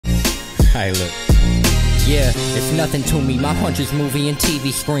Alright, look. Yeah, it's nothing to me, my hunches movie and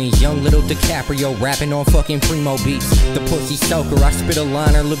TV screens. Young little DiCapRio rapping on fucking primo beats. The pussy soaker, I spit a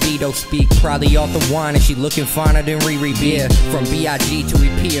line, her libido speak. Probably off the wine and she looking finer than Riri B. Yeah, from B.I.G. to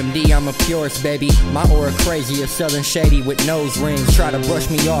EPMD, I'm a purist, baby. My aura crazy, a southern shady with nose rings. Try to brush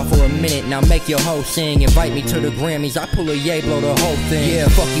me off for a minute, now make your hoe sing. Invite me to the Grammys, I pull a yay, blow the whole thing. Yeah,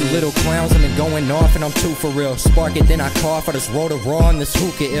 fuck you little clowns, I've been going off and I'm too for real. Spark it, then I cough, I just roll a raw and this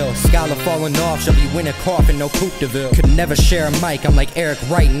hookah ill. Scholar falling off, she'll be winning coffin, no Coupe de Ville. Could never share a mic, I'm like Eric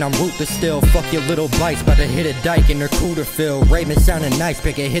Wright and I'm ruthless still. Fuck your little bites, about to hit a dike in her cooter fill. Raven sounding nice,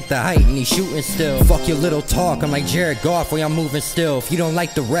 pick it, hit the height and he's shooting still. Fuck your little talk, I'm like Jared Goff, way I'm moving still. If you don't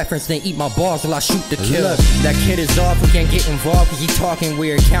like the reference, then eat my balls while I shoot the kill. Look, that kid is off, we can't get involved cause he talking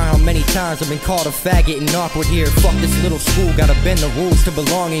weird. Count how many times I've been called a faggot and awkward here. Fuck this little school, gotta bend the rules to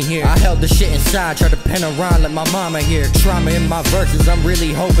belong in here. I held the shit inside, tried to pen around, let my mama hear. Trauma in my verses, I'm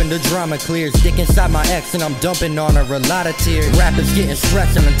really hoping the drama clears. Dick inside my ex and I'm dumping on her a lot of tears. Rappers getting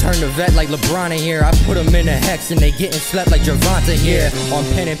stressed and I'm turned to vet like LeBron in here. I put them in a hex and they getting slept like Javonta here. On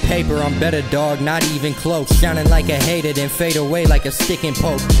pen and paper I'm better dog, not even close. Sounding like a hater then fade away like a stick and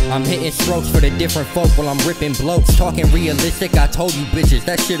poke. I'm hitting strokes for the different folk while I'm ripping blokes. Talking realistic, I told you bitches,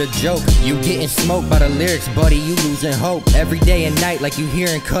 that shit a joke. You getting smoked by the lyrics, buddy, you losing hope. Every day and night like you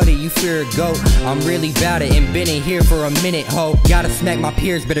hearing Cuddy, you fear a goat. I'm really bout it and been in here for a minute, ho. Gotta smack my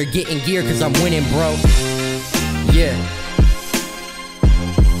peers, better get in gear cause I'm winning, bro. Yeah.